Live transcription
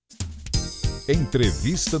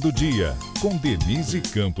Entrevista do dia, com Denise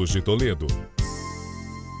Campos de Toledo.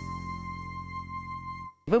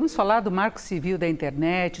 Vamos falar do Marco Civil da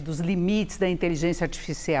Internet, dos limites da inteligência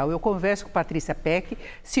artificial. Eu converso com Patricia Peck,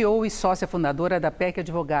 CEO e sócia fundadora da Peck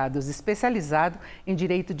Advogados, especializado em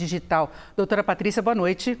direito digital. Doutora Patrícia, boa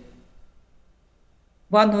noite.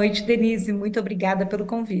 Boa noite, Denise. Muito obrigada pelo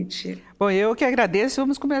convite. Bom, eu que agradeço.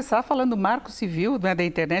 Vamos começar falando do Marco Civil, né, da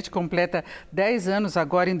Internet, completa 10 anos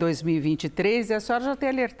agora em 2023, e a senhora já tem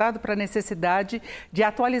alertado para a necessidade de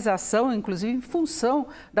atualização, inclusive em função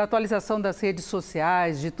da atualização das redes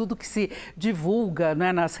sociais, de tudo que se divulga,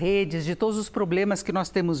 né, nas redes, de todos os problemas que nós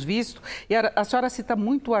temos visto. E a senhora cita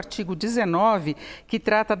muito o artigo 19, que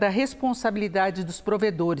trata da responsabilidade dos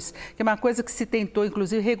provedores, que é uma coisa que se tentou,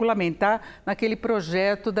 inclusive, regulamentar naquele projeto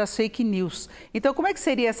das fake news. Então, como é que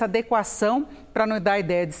seria essa adequação para não dar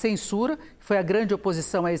ideia de censura, que foi a grande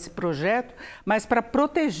oposição a esse projeto, mas para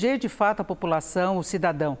proteger de fato a população, o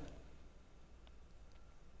cidadão?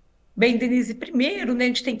 Bem, Denise, primeiro, né, a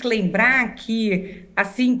gente tem que lembrar que,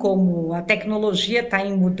 assim como a tecnologia está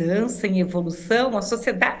em mudança, em evolução, a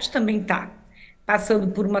sociedade também está passando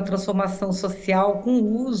por uma transformação social com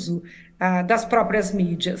o uso das próprias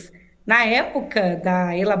mídias. Na época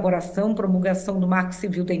da elaboração, promulgação do Marco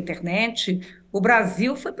Civil da Internet, o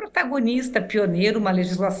Brasil foi protagonista, pioneiro, uma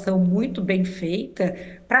legislação muito bem feita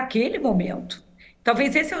para aquele momento.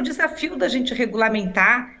 Talvez esse é o desafio da gente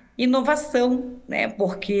regulamentar inovação, né?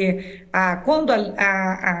 Porque quando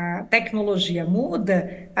a tecnologia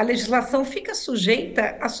muda, a legislação fica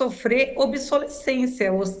sujeita a sofrer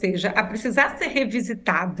obsolescência, ou seja, a precisar ser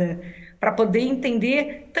revisitada, para poder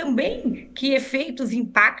entender também que efeitos,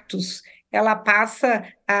 impactos ela passa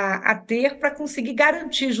a ter para conseguir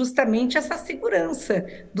garantir justamente essa segurança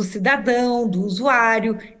do cidadão, do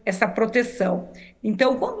usuário, essa proteção.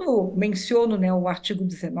 Então, quando menciono, né, o artigo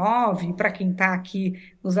 19, para quem está aqui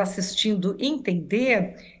nos assistindo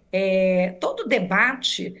entender, todo o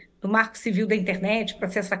debate do Marco Civil da Internet para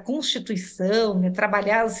ser essa Constituição, né,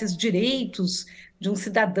 trabalhar esses direitos de um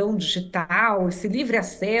cidadão digital, esse livre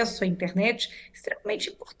acesso à internet,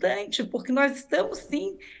 extremamente importante, porque nós estamos,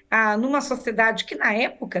 sim, numa sociedade que, na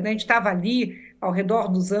época, né, a gente estava ali ao redor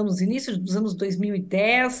dos anos, início dos anos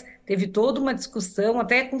 2010, teve toda uma discussão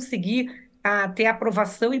até conseguir ter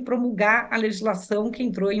aprovação e promulgar a legislação que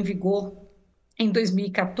entrou em vigor em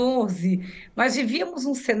 2014, nós vivíamos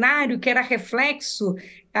um cenário que era reflexo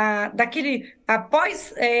daquele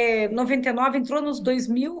após 99, entrou nos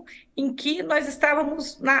 2000, em que nós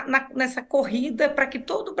estávamos nessa corrida para que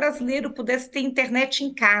todo brasileiro pudesse ter internet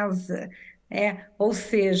em casa. Ou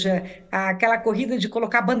seja, aquela corrida de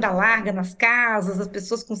colocar banda larga nas casas, as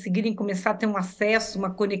pessoas conseguirem começar a ter um acesso, uma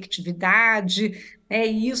conectividade,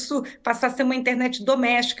 e isso passar a ser uma internet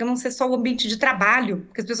doméstica, não ser só o ambiente de trabalho,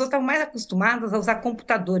 porque as pessoas estavam mais acostumadas a usar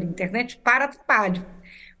computador e internet para trabalho.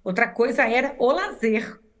 Outra coisa era o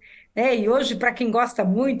lazer. E hoje, para quem gosta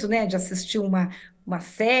muito, né, de assistir uma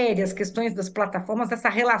série, as questões das plataformas, essa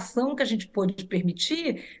relação que a gente pôde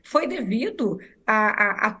permitir foi devido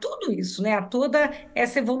a tudo isso, né, a toda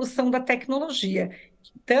essa evolução da tecnologia.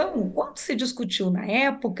 Então, quando se discutiu na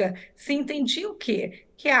época, se entendia o quê?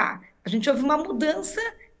 Que a gente houve uma mudança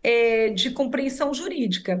de compreensão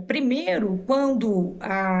jurídica. Primeiro, quando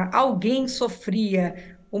alguém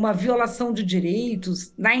sofria uma violação de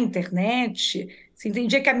direitos na internet, se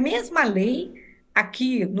entendia que a mesma lei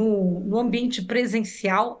aqui no ambiente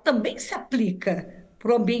presencial também se aplica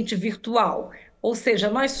para o ambiente virtual. Ou seja,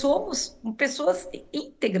 nós somos pessoas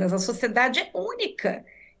íntegras, a sociedade é única.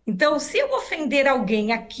 Então, se eu ofender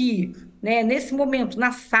alguém aqui, né, nesse momento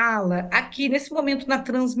na sala, aqui, nesse momento na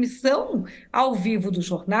transmissão ao vivo do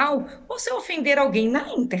jornal, ou se eu ofender alguém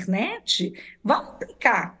na internet, vamos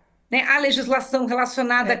aplicar, né, a legislação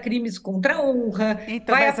relacionada a crimes contra a honra,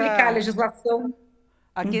 então, vai aplicar a legislação...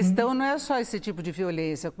 A questão não é só esse tipo de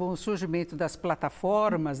violência, com o surgimento das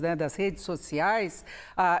plataformas, né, das redes sociais,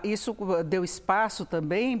 isso deu espaço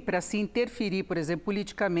também para se interferir, por exemplo,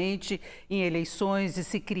 politicamente em eleições e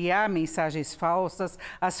se criar mensagens falsas,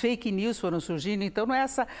 as fake news foram surgindo, então não é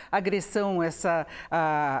essa agressão,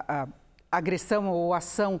 agressão ou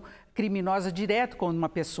ação criminosa direto com uma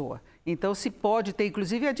pessoa. Então, se pode ter,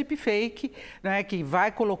 inclusive, a deepfake, né, que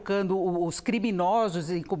vai colocando os criminosos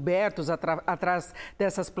encobertos atrás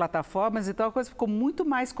dessas plataformas. Então, a coisa ficou muito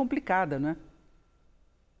mais complicada, né?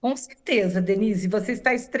 Com certeza, Denise, você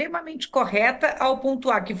está extremamente correta ao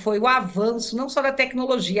pontuar que foi o avanço, não só da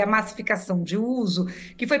tecnologia, a massificação de uso,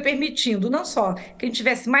 que foi permitindo não só que a gente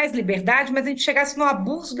tivesse mais liberdade, mas a gente chegasse no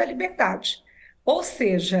abuso da liberdade. Ou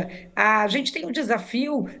seja, a gente tem o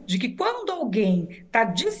desafio de que quando alguém está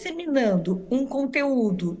disseminando um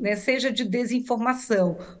conteúdo, né, seja de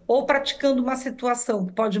desinformação ou praticando uma situação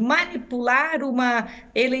que pode manipular uma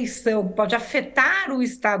eleição, que pode afetar o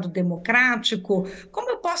Estado democrático, como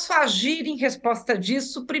eu posso agir em resposta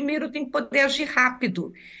disso? Primeiro, eu tenho que poder agir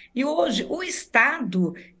rápido. E hoje, o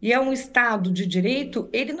Estado, e é um Estado de direito,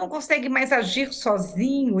 ele não consegue mais agir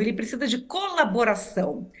sozinho, ele precisa de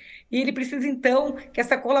colaboração. E ele precisa, então, que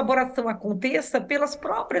essa colaboração aconteça pelas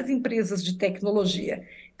próprias empresas de tecnologia.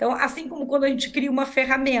 Então, assim como quando a gente cria uma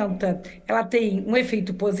ferramenta, ela tem um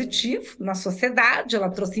efeito positivo na sociedade, ela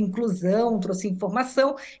trouxe inclusão, trouxe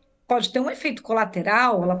informação, pode ter um efeito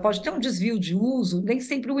colateral, ela pode ter um desvio de uso, nem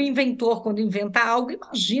sempre o inventor, quando inventa algo,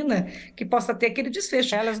 imagina que possa ter aquele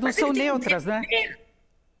desfecho. Elas não Mas ele são tem um neutras, né? dever.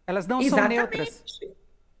 Elas não são neutras. Exatamente.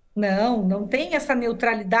 Não, não tem essa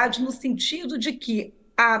neutralidade no sentido de que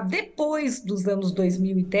depois dos anos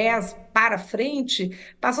 2010 para frente,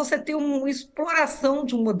 passou-se a ter uma exploração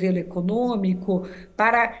de um modelo econômico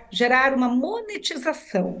para gerar uma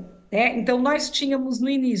monetização. Né? Então, nós tínhamos no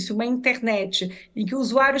início uma internet em que o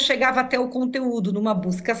usuário chegava até o conteúdo numa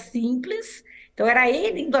busca simples, então era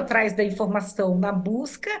ele indo atrás da informação na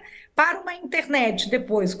busca, para uma internet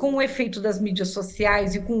depois, com o efeito das mídias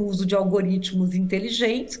sociais e com o uso de algoritmos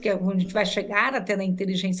inteligentes, que é onde a gente vai chegar até na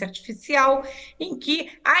inteligência artificial, em que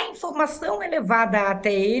a informação é levada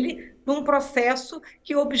até ele num processo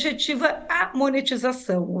que objetiva a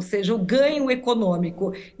monetização, ou seja, o ganho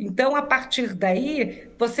econômico. Então, a partir daí,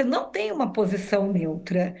 você não tem uma posição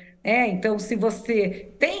neutra. Então, se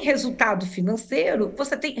você tem resultado financeiro,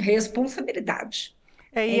 você tem responsabilidade.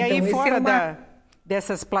 E aí, Então, esse é fora uma.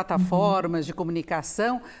 dessas plataformas de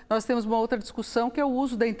comunicação, nós temos uma outra discussão que é o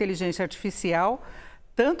uso da inteligência artificial,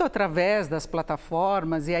 tanto através das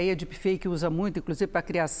plataformas, e aí a deepfake usa muito, inclusive para a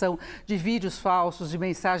criação de vídeos falsos, de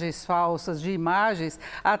mensagens falsas, de imagens,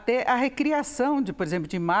 até a recriação, por exemplo,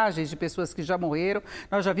 de imagens de pessoas que já morreram.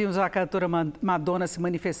 Nós já vimos a cantora Madonna se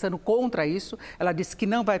manifestando contra isso. Ela disse que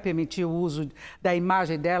não vai permitir o uso da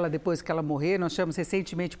imagem dela depois que ela morrer. Nós tivemos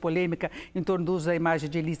recentemente polêmica em torno do uso da imagem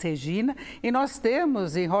de Elis Regina. E nós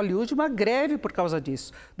temos em Hollywood uma greve por causa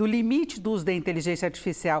disso, do limite do uso da inteligência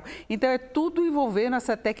artificial. Então, é tudo envolvendo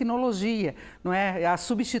essa tecnologia, não é? A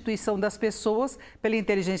substituição das pessoas pela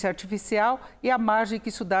inteligência artificial e a margem que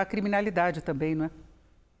isso dá à criminalidade também, não é?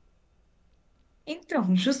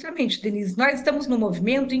 Então, justamente, Denise, nós estamos num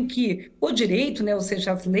movimento em que o direito, né, ou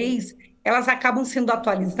seja, as leis, elas acabam sendo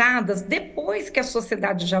atualizadas depois que a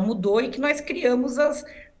sociedade já mudou e que nós criamos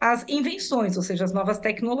as invenções, ou seja, as novas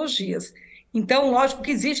tecnologias. Então, lógico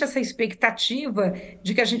que existe essa expectativa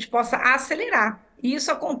de que a gente possa acelerar. E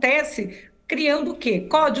isso acontece criando o quê?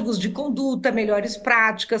 Códigos de conduta, melhores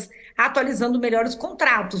práticas, atualizando melhores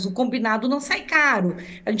contratos. O combinado não sai caro.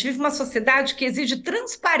 A gente vive uma sociedade que exige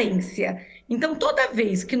transparência. Então, toda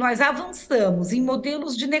vez que nós avançamos em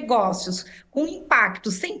modelos de negócios com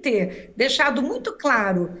impacto, sem ter deixado muito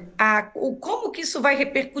claro como que isso vai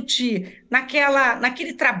repercutir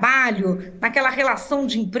naquele trabalho, naquela relação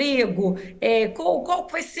de emprego, qual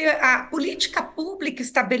vai ser a política pública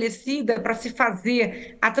estabelecida para se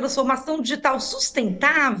fazer a transformação digital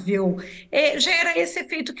sustentável, gera esse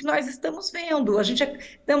efeito que nós estamos vendo. A gente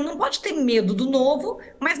não pode ter medo do novo,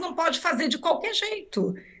 mas não pode fazer de qualquer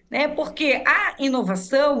jeito. Né? Porque a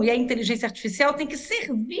inovação e a inteligência artificial tem que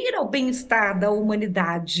servir ao bem-estar da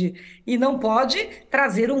humanidade e não pode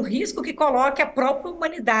trazer um risco que coloque a própria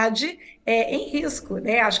humanidade em risco.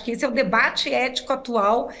 Né? Acho que esse é o debate ético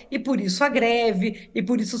atual e por isso a greve e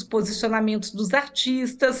por isso os posicionamentos dos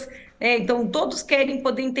artistas. Então, todos querem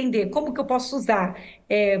poder entender como que eu posso usar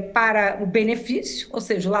para o benefício, ou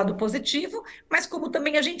seja, o lado positivo, mas como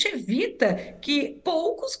também a gente evita que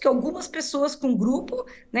algumas pessoas com um grupo,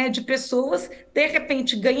 né, de pessoas, de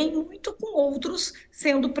repente ganhem muito com outros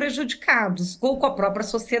sendo prejudicados, ou com a própria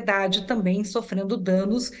sociedade também sofrendo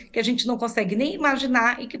danos que a gente não consegue nem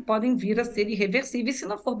imaginar e que podem vir a ser irreversíveis se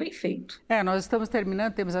não for bem feito. Nós estamos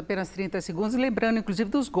terminando, temos apenas 30 segundos, lembrando inclusive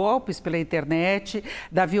dos golpes pela internet,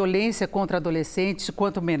 da violência contra adolescentes,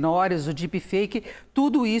 quanto menores, o deepfake,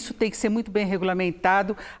 tudo isso tem que ser muito bem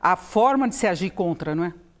regulamentado, a forma de se agir contra, não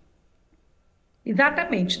é?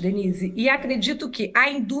 Exatamente, Denise. E acredito que a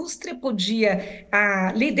indústria podia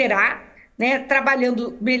liderar, né,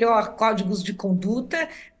 trabalhando melhor códigos de conduta,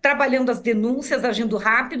 trabalhando as denúncias, agindo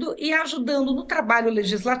rápido e ajudando no trabalho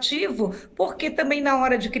legislativo, porque também na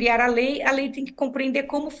hora de criar a lei tem que compreender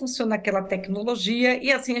como funciona aquela tecnologia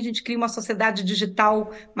e assim a gente cria uma sociedade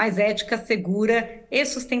digital mais ética, segura e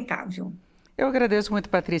sustentável. Eu agradeço muito a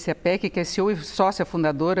Patricia Peck, que é CEO e sócia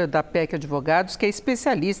fundadora da Peck Advogados, que é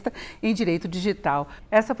especialista em direito digital.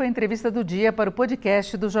 Essa foi a entrevista do dia para o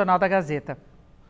podcast do Jornal da Gazeta.